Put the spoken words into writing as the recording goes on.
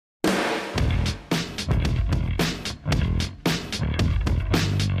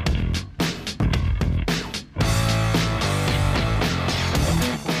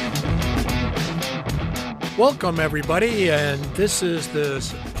Welcome, everybody, and this is the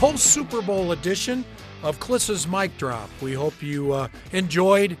post-Super Bowl edition of Klis's Mic Drop. We hope you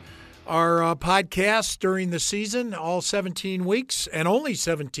enjoyed our podcast during the season, all 17 weeks, and only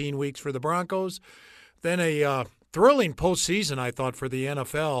 17 weeks for the Broncos. Then a thrilling postseason, I thought, for the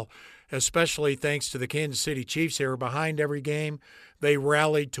NFL, especially thanks to the Kansas City Chiefs. They were behind every game. They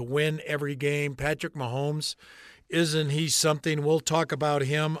rallied to win every game. Patrick Mahomes, isn't he something? We'll talk about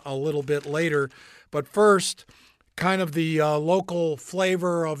him a little bit later. But first, kind of the local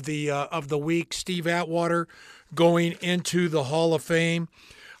flavor of the week, Steve Atwater going into the Hall of Fame.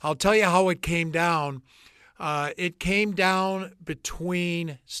 I'll tell you how it came down. It came down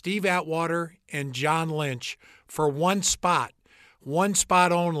between Steve Atwater and John Lynch for one spot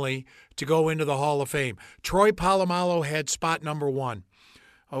only to go into the Hall of Fame. Troy Polamalu had spot number one.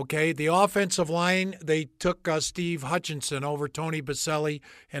 Okay, the offensive line, they took Steve Hutchinson over Tony Boselli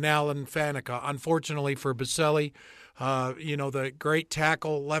and Alan Faneca. Unfortunately for Boselli, the great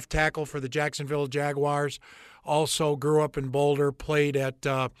tackle, left tackle for the Jacksonville Jaguars, also grew up in Boulder, played at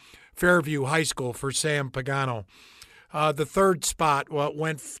Fairview High School for Sam Pagano. The third spot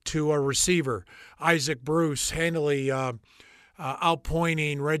went to a receiver, Isaac Bruce, handily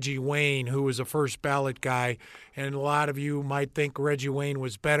outpointing Reggie Wayne, who was a first ballot guy. And a lot of you might think Reggie Wayne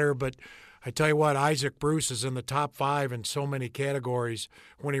was better, but I tell you what, Isaac Bruce is in the top 5 in so many categories.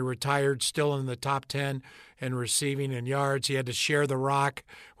 When he retired, still in the top 10 in receiving and yards. He had to share the rock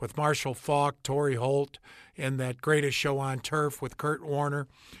with Marshall Faulk, Torrey Holt, in that Greatest Show on Turf with Kurt Warner.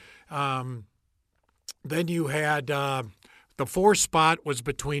 Then you had the fourth spot was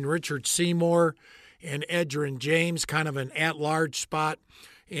between Richard Seymour and Edgerrin James, kind of an at-large spot,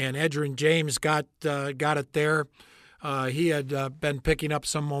 and Edgerrin James got it there. He had been picking up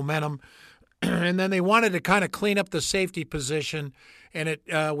some momentum, and then they wanted to kind of clean up the safety position, and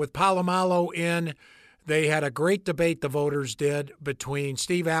with Polamalu in, they had a great debate, the voters did, between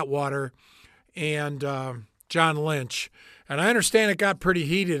Steve Atwater and John Lynch, and I understand it got pretty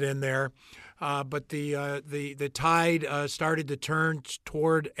heated in there. But the tide started to turn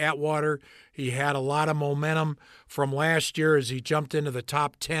toward Atwater. He had a lot of momentum from last year as he jumped into the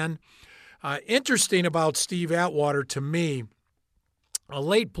top 10. Interesting about Steve Atwater to me, a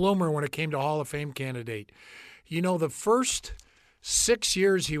late bloomer when it came to Hall of Fame candidate. You know, the first 6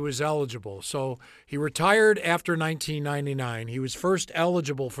 years he was eligible. So he retired after 1999. He was first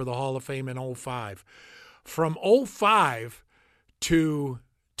eligible for the Hall of Fame in 2005. From 2005 to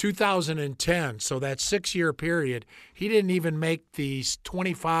 2010, so that 6-year period, he didn't even make the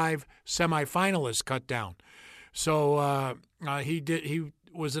 25 semifinalists cut down. So he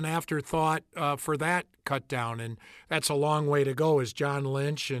was an afterthought for that cut down, and that's a long way to go. As John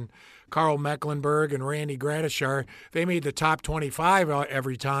Lynch and Carl Mecklenburg and Randy Gradishar, they made the top 25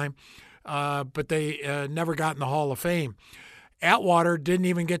 every time, but they never got in the Hall of Fame. Atwater didn't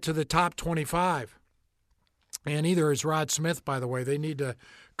even get to the top 25. And neither is Rod Smith, by the way. They need to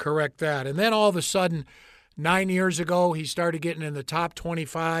correct that. And then all of a sudden, 9 years ago, he started getting in the top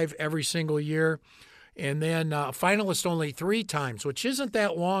 25 every single year. And then finalist only 3 times, which isn't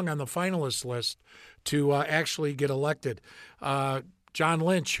that long on the finalist list to actually get elected. John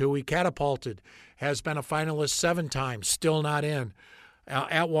Lynch, who he catapulted, has been a finalist 7 times, still not in.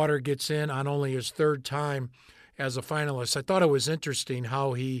 Atwater gets in on only his 3rd time as a finalist. I thought it was interesting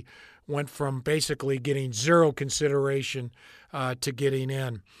how he went from basically getting 0 consideration to getting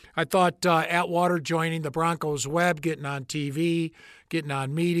in. I thought Atwater joining the Broncos web, getting on TV, getting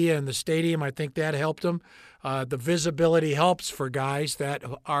on media in the stadium, I think that helped him. The visibility helps for guys that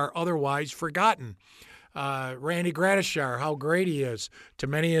are otherwise forgotten. Randy Gradishar, how great he is. To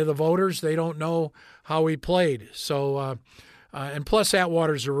many of the voters, they don't know how he played. So, and plus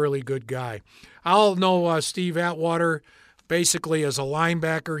Atwater's a really good guy. I'll know Steve Atwater basically as a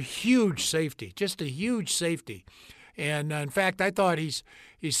linebacker, huge safety, just a huge safety. And in fact, I thought he's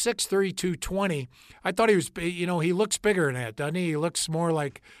 6'3", 220. I thought he was, he looks bigger than that, doesn't he? He looks more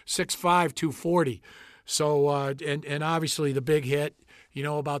like 6'5", 240. So, and obviously the big hit,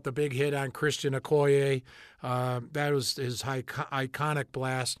 about the big hit on Christian Okoye. That was his iconic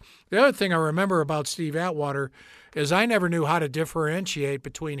blast. The other thing I remember about Steve Atwater is I never knew how to differentiate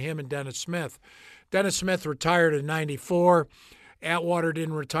between him and Dennis Smith. Dennis Smith retired in 94. Atwater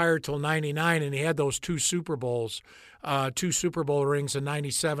didn't retire till 99, and he had those 2 Super Bowls, 2 Super Bowl rings in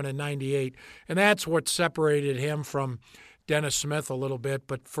 97 and 98. And that's what separated him from Dennis Smith a little bit.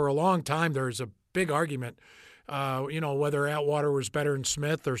 But for a long time, there was a big argument, whether Atwater was better than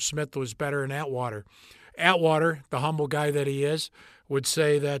Smith or Smith was better than Atwater. Atwater, the humble guy that he is, would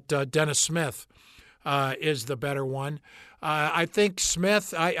say that Dennis Smith is the better one. I think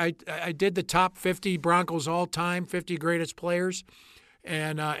Smith, I did the top 50 Broncos all-time, 50 greatest players,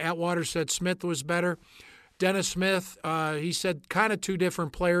 and Atwater said Smith was better. Dennis Smith, he said kind of two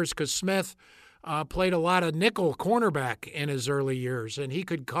different players because Smith played a lot of nickel cornerback in his early years, and he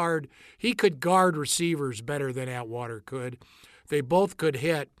could guard receivers better than Atwater could. They both could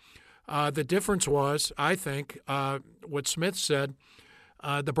hit. The difference was, I think, what Smith said,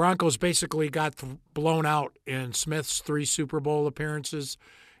 the Broncos basically got blown out in Smith's 3 Super Bowl appearances,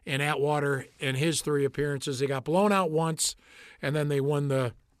 and Atwater in his 3 appearances. They got blown out once, and then they won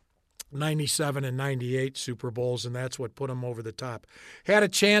the 97 and 98 Super Bowls, and that's what put them over the top. Had a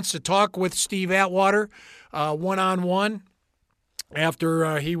chance to talk with Steve Atwater one-on-one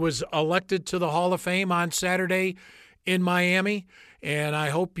after he was elected to the Hall of Fame on Saturday in Miami, and I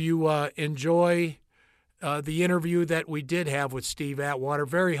hope you enjoy the interview that we did have with Steve Atwater.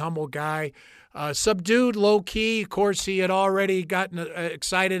 Very humble guy, subdued, low-key. Of course, he had already gotten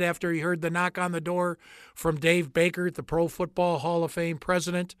excited after he heard the knock on the door from Dave Baker, the Pro Football Hall of Fame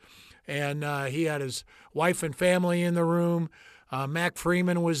president, and he had his wife and family in the room. Mac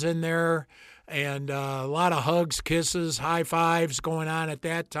Freeman was in there, and a lot of hugs, kisses, high fives going on at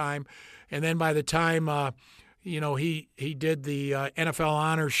that time. And then by the time he did the NFL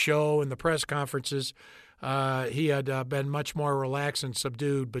Honors Show and the press conferences, he had been much more relaxed and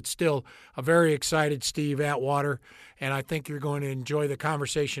subdued, but still a very excited Steve Atwater. And I think you're going to enjoy the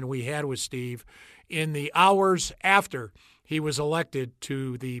conversation we had with Steve in the hours after he was elected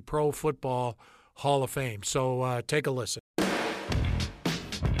to the Pro Football Hall of Fame. So take a listen.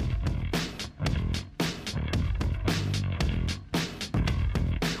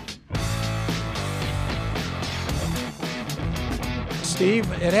 Steve,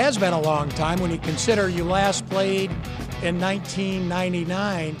 it has been a long time when you consider you last played in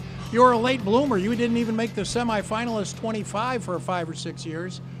 1999. You were a late bloomer. You didn't even make the semifinalist 25 for 5 or 6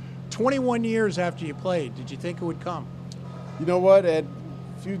 years. 21 years after you played, did you think it would come? You know what?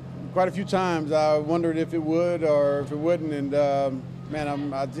 Quite a few times I wondered if it would or if it wouldn't. And,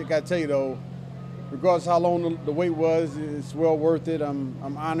 I think I tell you, though, regardless of how long the wait was, it's well worth it.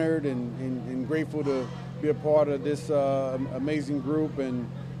 I'm honored and grateful to be a part of this amazing group. And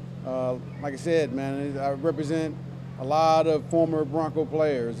like I said, man, I represent a lot of former Bronco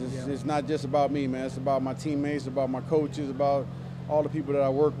players. It's not just about me, man. It's about my teammates, about my coaches, about all the people that I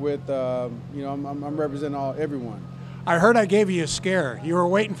work with. I'm representing everyone. I heard I gave you a scare. You were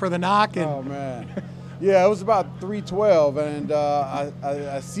waiting for the knock. Oh, man. Yeah, it was about 3:12, and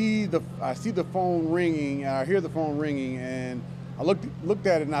I see the phone ringing. I hear the phone ringing, and I looked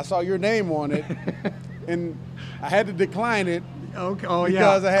at it, and I saw your name on it, and I had to decline it. Okay. Oh,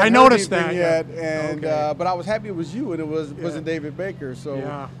 because yeah. I hadn't noticed heard that yet, and okay. But I was happy it was you, and it wasn't David Baker. So,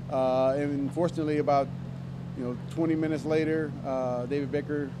 and fortunately, about 20 minutes later, David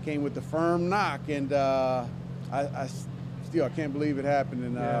Baker came with the firm knock, and I still can't believe it happened,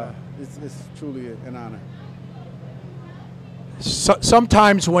 and it's truly an honor.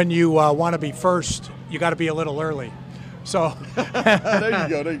 Sometimes when you want to be first, you got to be a little early. So there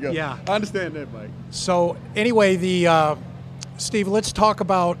you go. Yeah, I understand that, Mike. So anyway, Steve, let's talk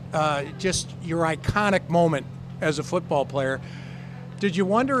about just your iconic moment as a football player. Did you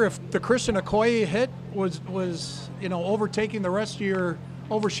wonder if the Christian Okoye hit was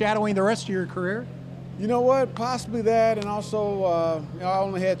overshadowing the rest of your career? You know what? Possibly that, and also I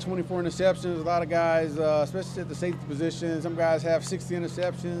only had 24 interceptions. A lot of guys, especially at the safety position, some guys have 60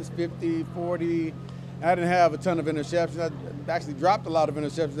 interceptions, 50, 40. I didn't have a ton of interceptions. I actually dropped a lot of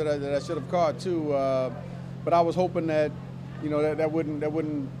interceptions that I should have caught too. But I was hoping that that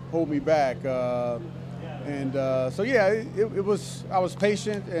wouldn't hold me back. So yeah, it was. I was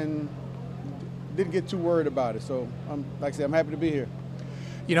patient and didn't get too worried about it. So like I said, I'm happy to be here.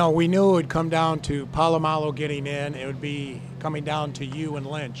 We knew it would come down to Polamalu getting in. It would be coming down to you and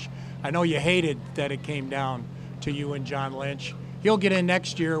Lynch. I know you hated that it came down to you and John Lynch. He'll get in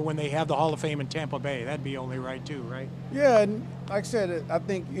next year when they have the Hall of Fame in Tampa Bay. That'd be only right, too, right? Yeah, and like I said, I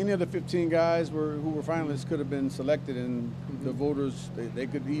think any of the 15 guys who were finalists could have been selected, and the voters, they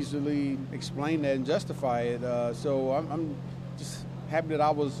could easily explain that and justify it. So I'm just happy that I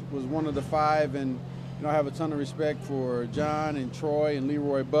was one of the 5, and I have a ton of respect for John and Troy and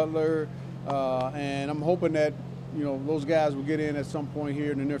Leroy Butler, and I'm hoping that those guys will get in at some point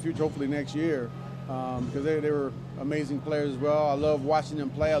here in the near future, hopefully next year, because they were amazing players as well. I love watching them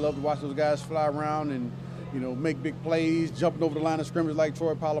play. I love to watch those guys fly around and make big plays, jumping over the line of scrimmage like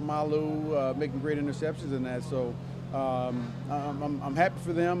Troy Polamalu, making great interceptions and that. So I'm happy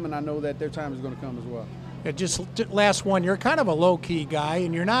for them, and I know that their time is going to come as well. Just last one. You're kind of a low-key guy,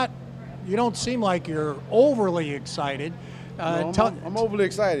 and you're not you don't seem like you're overly excited. No, I'm overly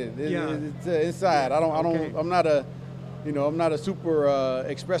excited. It's inside. Okay. I'm not a super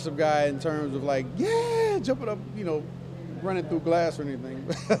expressive guy in terms of like, yeah, jumping up, running through glass or anything.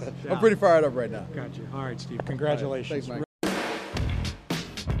 I'm pretty fired up right now. Gotcha. All right, Steve. Congratulations. All right. Thanks, Mike.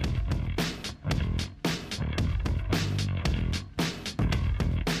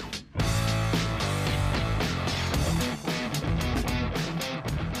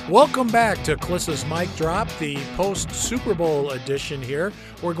 Welcome back to Clissa's Mic Drop, the post-Super Bowl edition here.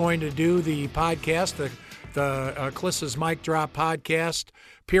 We're going to do the podcast, the Clissa's Mic Drop podcast,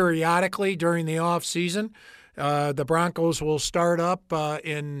 periodically during the off season. The Broncos will start up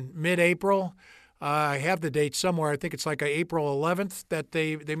in mid-April. I have the date somewhere. I think it's like April 11th that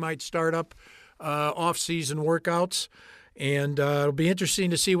they might start up off-season workouts. And it'll be interesting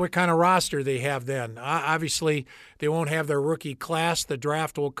to see what kind of roster they have then. Obviously, they won't have their rookie class. The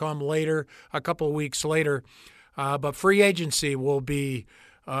draft will come later, a couple of weeks later. But free agency will be,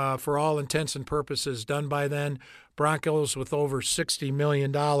 for all intents and purposes, done by then. Broncos with over $60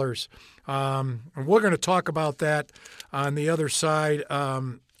 million. And we're going to talk about that on the other side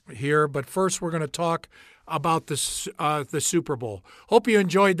here. But first, we're going to talk about the Super Bowl. Hope you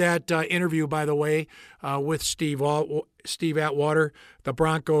enjoyed that interview, by the way, with Steve Atwater, the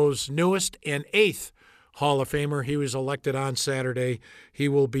Broncos' newest and 8th Hall of Famer. He was elected on Saturday. He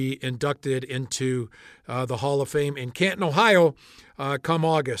will be inducted into the Hall of Fame in Canton, Ohio, come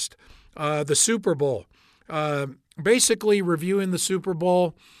August. The Super Bowl. Basically reviewing the Super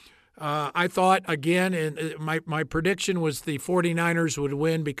Bowl, I thought, again, and my prediction was the 49ers would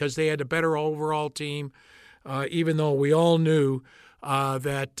win because they had a better overall team, even though we all knew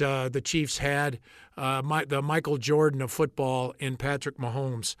that the Chiefs had the Michael Jordan of football in Patrick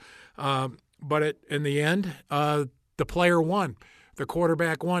Mahomes. But in the end, the player won. The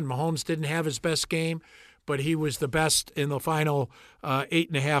quarterback won. Mahomes didn't have his best game, but he was the best in the final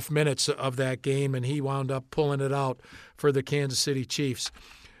 8.5 minutes of that game, and he wound up pulling it out for the Kansas City Chiefs.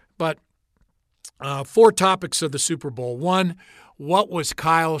 But 4 topics of the Super Bowl. 1, what was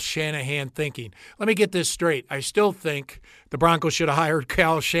Kyle Shanahan thinking? Let me get this straight. I still think the Broncos should have hired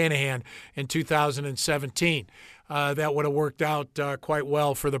Kyle Shanahan in 2017. That would have worked out quite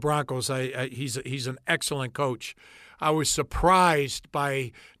well for the Broncos. He's an excellent coach. I was surprised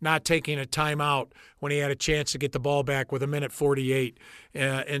by not taking a timeout when he had a chance to get the ball back with 1:48.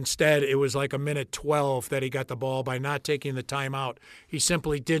 Instead, it was like 1:12 that he got the ball by not taking the timeout. He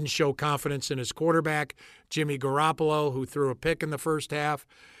simply didn't show confidence in his quarterback, Jimmy Garoppolo, who threw a pick in the first half.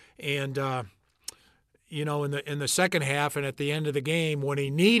 And, in the second half and at the end of the game, when he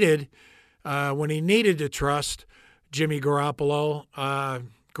needed to trust Jimmy Garoppolo,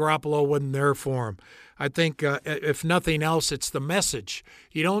 Garoppolo wasn't there for him. I think, if nothing else, it's the message.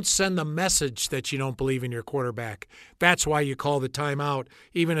 You don't send the message that you don't believe in your quarterback. That's why you call the timeout,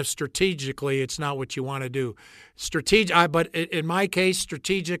 even if strategically it's not what you want to do. But in my case,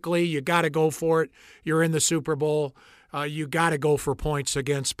 strategically, you got to go for it. You're in the Super Bowl. You got to go for points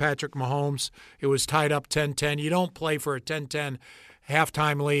against Patrick Mahomes. It was tied up 10-10. You don't play for a 10-10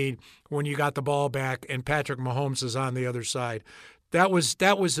 halftime lead when you got the ball back and Patrick Mahomes is on the other side. That was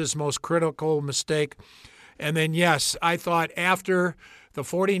his most critical mistake. And then, yes, I thought after the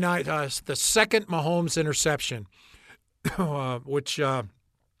 49ers, the second Mahomes interception, which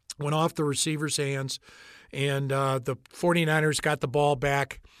went off the receiver's hands, and the 49ers got the ball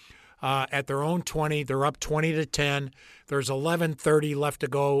back at their own 20. They're up 20-10. There's 11:30 left to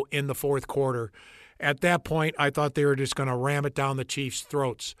go in the fourth quarter. At that point, I thought they were just going to ram it down the Chiefs'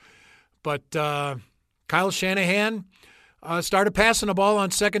 throats. But Kyle Shanahan started passing the ball on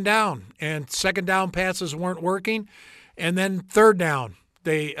second down, and second down passes weren't working. And then third down,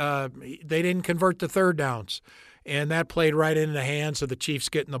 they didn't convert the third downs, and that played right into the hands of the Chiefs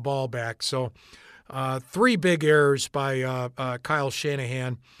getting the ball back. So 3 big errors by Kyle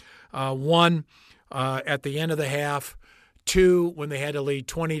Shanahan. 1, at the end of the half. 2, when they had to lead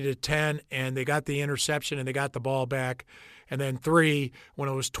 20-10, and they got the interception and they got the ball back. And then 3, when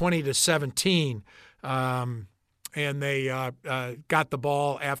it was 20-17, and they got the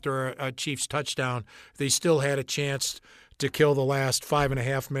ball after a Chiefs touchdown, they still had a chance to kill the last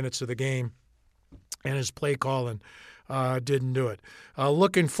 5.5 minutes of the game, and his play calling didn't do it.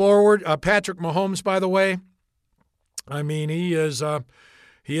 Looking forward, Patrick Mahomes, by the way, I mean, he is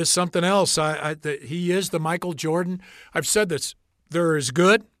something else. He is the Michael Jordan. I've said this. There is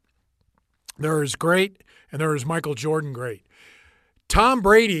good, there is great, and there is Michael Jordan great. Tom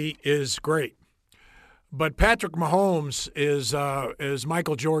Brady is great. But Patrick Mahomes is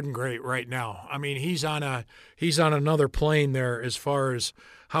Michael Jordan great right now. I mean, he's on another plane there as far as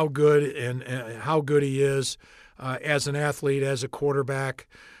how good and how good he is as an athlete, as a quarterback.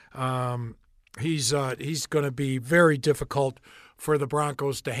 He's going to be very difficult for the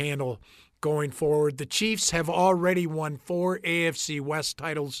Broncos to handle going forward. The Chiefs have already won 4 AFC West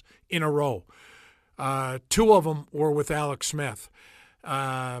titles in a row. 2 of them were with Alex Smith.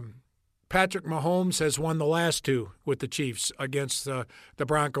 Patrick Mahomes has won the last 2 with the Chiefs against the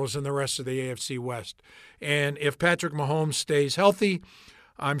Broncos and the rest of the AFC West. And if Patrick Mahomes stays healthy,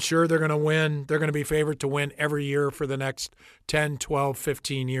 I'm sure they're going to win. They're going to be favored to win every year for the next 10, 12,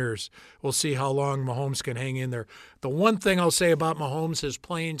 15 years. We'll see how long Mahomes can hang in there. The one thing I'll say about Mahomes, his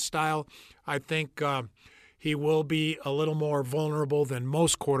playing style, I think he will be a little more vulnerable than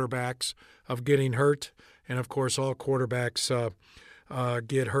most quarterbacks of getting hurt. And, of course, all quarterbacks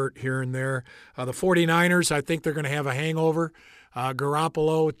get hurt here and there. The 49ers, I think they're going to have a hangover.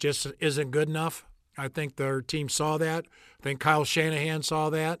 Garoppolo just isn't good enough. I think their team saw that. I think Kyle Shanahan saw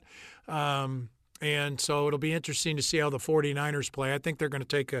that. And so it'll be interesting to see how the 49ers play. I think they're going to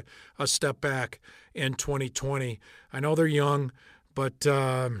take a step back in 2020. I know they're young, but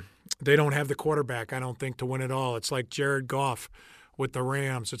they don't have the quarterback, I don't think, to win it all. It's like Jared Goff with the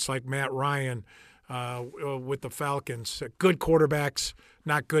Rams. It's like Matt Ryan with the Falcons. Good quarterbacks,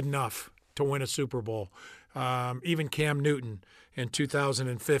 not good enough to win a Super Bowl. Even Cam Newton in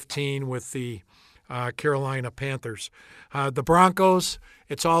 2015 with the Carolina Panthers. The Broncos,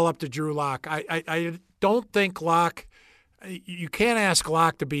 it's all up to Drew Lock. I don't think Lock – you can't ask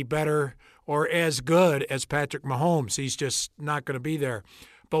Lock to be better or as good as Patrick Mahomes. He's just not going to be there.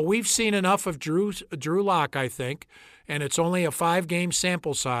 But we've seen enough of Drew Lock, I think, and it's only a 5-game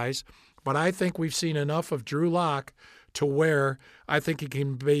sample size, but I think we've seen enough of Drew Lock to where I think he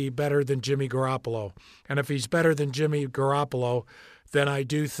can be better than Jimmy Garoppolo. And if he's better than Jimmy Garoppolo, then I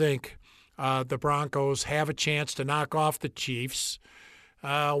do think the Broncos have a chance to knock off the Chiefs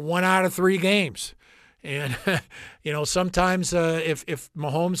 1 out of 3 games. And, sometimes if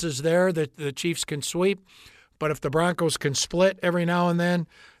Mahomes is there, the Chiefs can sweep. But if the Broncos can split every now and then,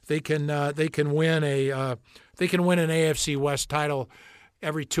 they can win an AFC West title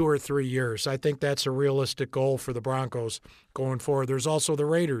every 2 or 3 years. I think that's a realistic goal for the Broncos going forward. There's also the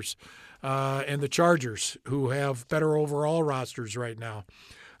Raiders and the Chargers, who have better overall rosters right now.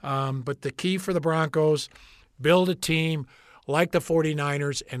 But the key for the Broncos, build a team like the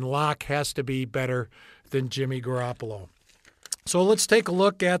 49ers, and Locke has to be better than Jimmy Garoppolo. So let's take a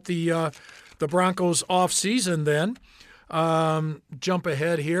look at the Broncos offseason then. Jump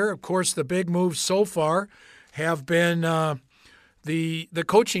ahead here. Of course, the big moves so far have been the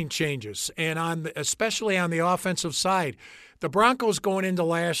coaching changes, and especially on the offensive side. The Broncos going into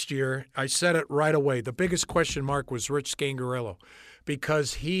last year, I said it right away, the biggest question mark was Rich Scangarello,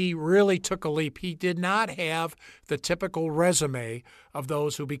 because he really took a leap. He did not have the typical resume of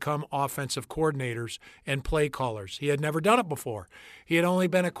those who become offensive coordinators and play callers. He had never done it before. He had only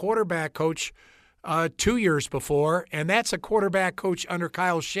been a quarterback coach 2 years before, and that's a quarterback coach under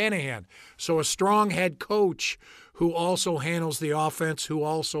Kyle Shanahan. So a strong head coach who also handles the offense, who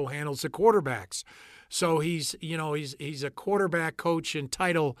also handles the quarterbacks. So he's a quarterback coach in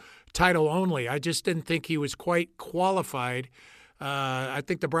title only. I just didn't think he was quite qualified. I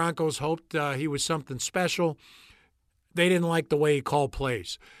think the Broncos hoped he was something special. They didn't like the way he called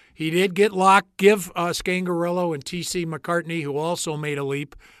plays. He did give Scangarello and T.C. McCartney, who also made a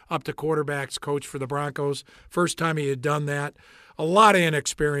leap up to quarterbacks coach for the Broncos. First time he had done that. A lot of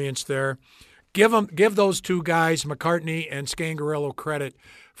inexperience there. Give those 2 guys, McCartney and Scangarello, credit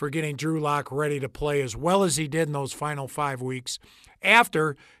for getting Drew Lock ready to play as well as he did in those final 5 weeks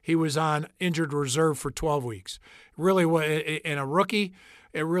after he was on injured reserve for 12 weeks. Really, in a rookie,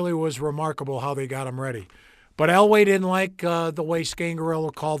 it really was remarkable how they got him ready. But Elway didn't like the way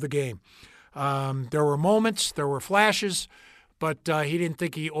Scangarello called the game. There were moments, there were flashes, but he didn't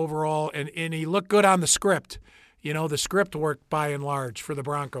think he overall, and he looked good on the script. The script worked by and large for the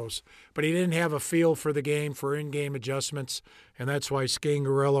Broncos, but he didn't have a feel for the game, for in-game adjustments, and that's why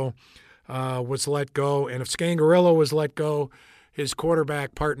Scangarello was let go. And if Scangarello was let go, his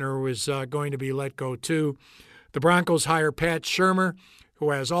quarterback partner was going to be let go too. The Broncos hire Pat Shurmur,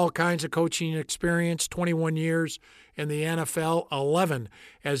 who has all kinds of coaching experience, 21 years in the NFL, 11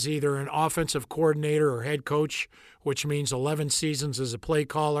 as either an offensive coordinator or head coach, which means 11 seasons as a play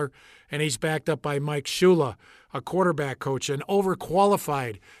caller. And he's backed up by Mike Shula, a quarterback coach, an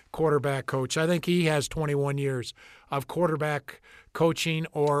overqualified quarterback coach. I think he has 21 years of quarterback coaching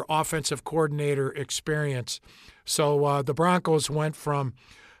or offensive coordinator experience. So the Broncos went from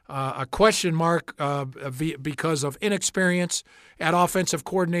a question mark because of inexperience at offensive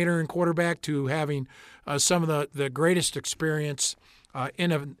coordinator and quarterback to having some of the greatest experience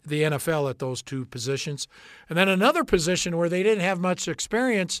in the NFL at those two positions. And then another position where they didn't have much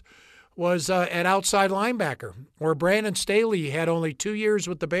experience was at outside linebacker, where Brandon Staley had only 2 years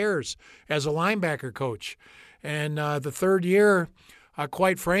with the Bears as a linebacker coach. And the third year,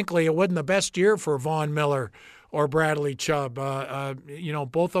 quite frankly, it wasn't the best year for Von Miller or Bradley Chubb.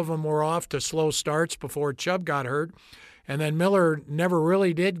 Both of them were off to slow starts before Chubb got hurt. And then Miller never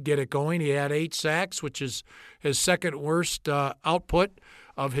really did get it going. He had 8 sacks, which is his second worst output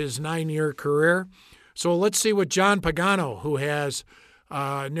of his 9-year career. So let's see what John Pagano, who has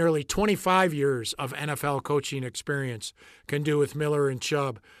nearly 25 years of NFL coaching experience, can do with Miller and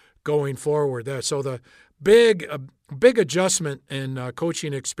Chubb going forward. So the big adjustment in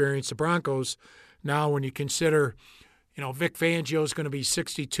coaching experience, the Broncos, now when you consider, Vic Fangio is going to be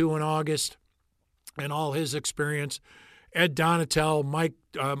 62 in August and all his experience, Ed Donatel, Mike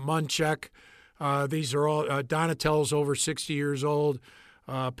Munchak, these are all, Donatel's over 60 years old.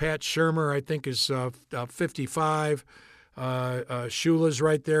 Pat Shurmur, I think, is 55. Shula's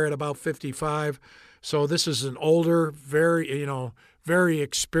right there at about 55. So this is an older, very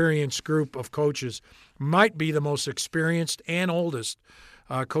experienced group of coaches. Might be the most experienced and oldest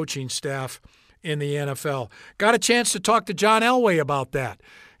coaching staff in the NFL. Got a chance to talk to John Elway about that.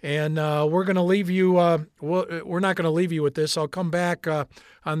 And we're going to leave you we're not going to leave you with this. I'll come back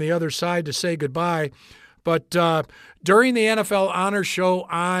on the other side to say goodbye. But during the NFL Honor Show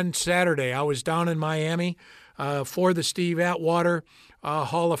on Saturday, I was down in Miami for the Steve Atwater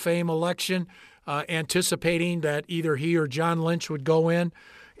Hall of Fame election, anticipating that either he or John Lynch would go in,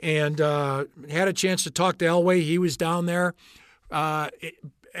 and had a chance to talk to Elway. He was down there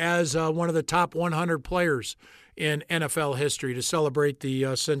as one of the top 100 players in NFL history to celebrate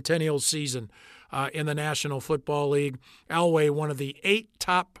the centennial season in the National Football League. Elway, one of the 8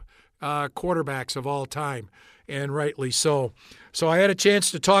 top quarterbacks of all time, and rightly so. So I had a chance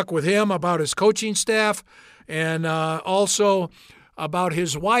to talk with him about his coaching staff and also about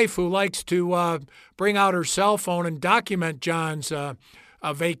his wife, who likes to bring out her cell phone and document John's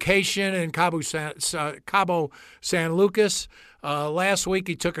vacation in Cabo San Lucas. Last week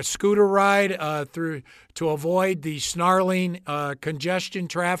he took a scooter ride through to avoid the snarling congestion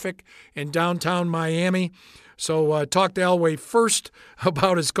traffic in downtown Miami. So talked to Elway first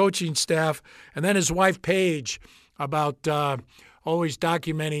about his coaching staff, and then his wife Paige about always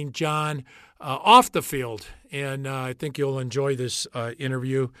documenting John off the field. And I think you'll enjoy this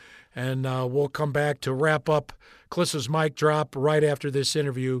interview. And we'll come back to wrap up Klis's Mic Drop right after this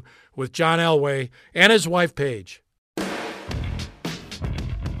interview with John Elway and his wife Paige.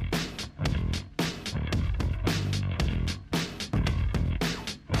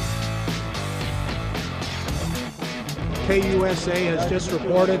 KUSA has just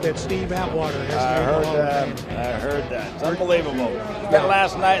reported that Steve Atwater has I heard that. It's unbelievable. Spent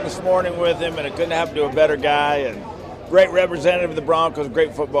last night and this morning with him, and it couldn't happen to a better guy. And great representative of the Broncos,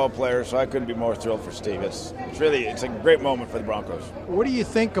 great football player. So I couldn't be more thrilled for Steve. It's a great moment for the Broncos. What do you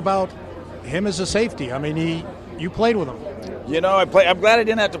think about him as a safety? I mean, you played with him. I'm glad I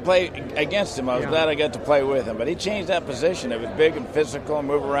didn't have to play against him. I was glad I got to play with him. But he changed that position. It was big and physical and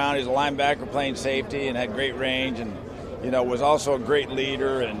move around. He's a linebacker playing safety and had great range and was also a great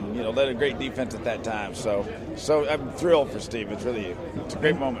leader and, led a great defense at that time. So I'm thrilled for Steve. It's a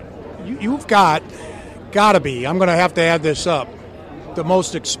great moment. You've got to be, I'm going to have to add this up, the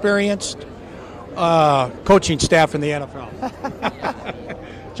most experienced coaching staff in the NFL.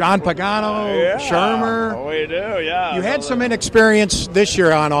 John Pagano, Shurmur. We do, yeah. You had some inexperience this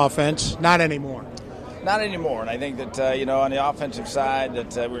year on offense, not anymore. Not anymore, and I think that on the offensive side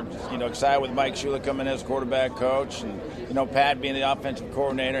that we're excited with Mike Shula coming in as quarterback coach, and Pat being the offensive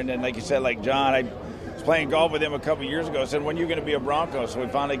coordinator, and then like you said, like John, I was playing golf with him a couple of years ago. I said, when are you going to be a Bronco? So we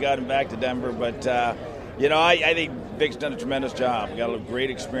finally got him back to Denver, but I think Vic's done a tremendous job. We got a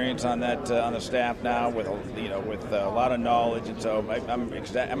great experience on that on the staff now with a lot of knowledge, and so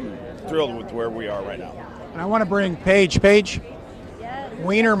I'm thrilled with where we are right now. And I want to bring Paige. Yes.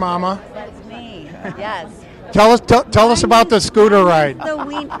 Wiener Mama. That's me. Yes. Tell us about the scooter ride. I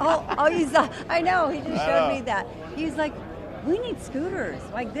know. He just showed me that. He's like, we need scooters.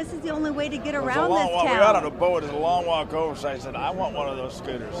 Like, this is the only way to get around this town. We got on a boat. It's a long walk over. So I said, I want one of those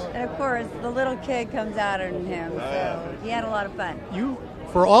scooters. And of course, the little kid comes out in him. So he had a lot of fun.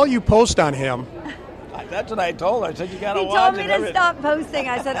 For all you post on him. That's what I told her. I said, you got to watch it. He told me to stop posting.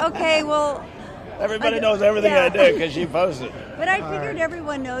 I said, okay, well. Everybody knows everything I do because she posts it. But I figured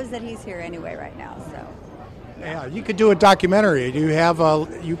everyone knows that he's here anyway right now. So. Yeah, you could do a documentary. You have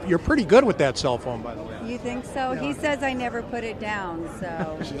you're pretty good with that cell phone, by the way. You think so? He says I never put it down,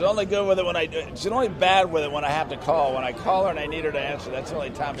 so. She's only good with it when she's only bad with it when I have to call. When I call her and I need her to answer, that's the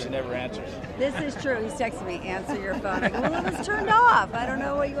only time she never answers. This is true. He's texting me, answer your phone. I go, well, it was turned off. I don't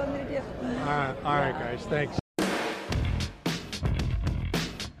know what you want me to do. All right, guys. Thanks.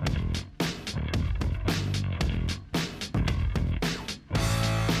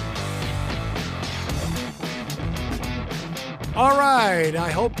 All right. I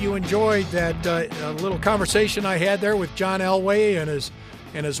hope you enjoyed that little conversation I had there with John Elway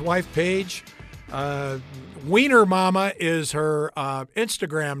and his wife Paige. Wiener Mama is her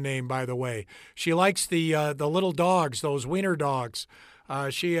Instagram name, by the way. She likes the little dogs, those wiener dogs.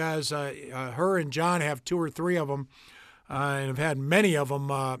 She has her and John have 2 or 3 of them, and have had many of them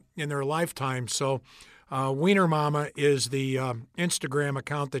in their lifetime. So, Wiener Mama is the Instagram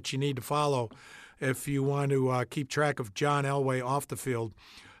account that you need to follow if you want to keep track of John Elway off the field,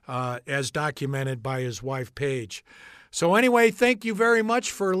 as documented by his wife Paige. So anyway, thank you very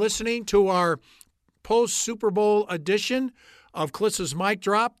much for listening to our post-Super Bowl edition of Klis's Mic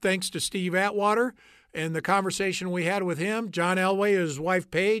Drop. Thanks to Steve Atwater and the conversation we had with him. John Elway, his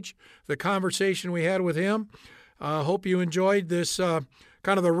wife Paige, the conversation we had with him. Hope you enjoyed this kind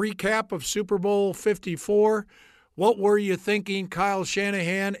of the recap of Super Bowl 54. What were you thinking, Kyle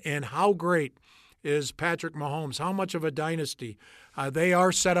Shanahan, and how great is Patrick Mahomes? How much of a dynasty? They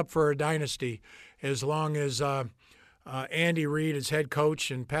are set up for a dynasty as long as Andy Reid is head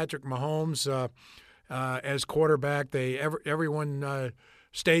coach and Patrick Mahomes as quarterback. Everyone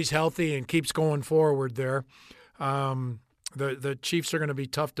stays healthy and keeps going forward there. The Chiefs are going to be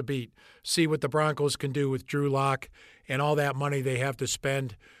tough to beat. See what the Broncos can do with Drew Lock and all that money they have to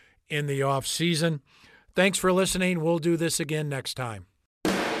spend in the offseason. Thanks for listening. We'll do this again next time.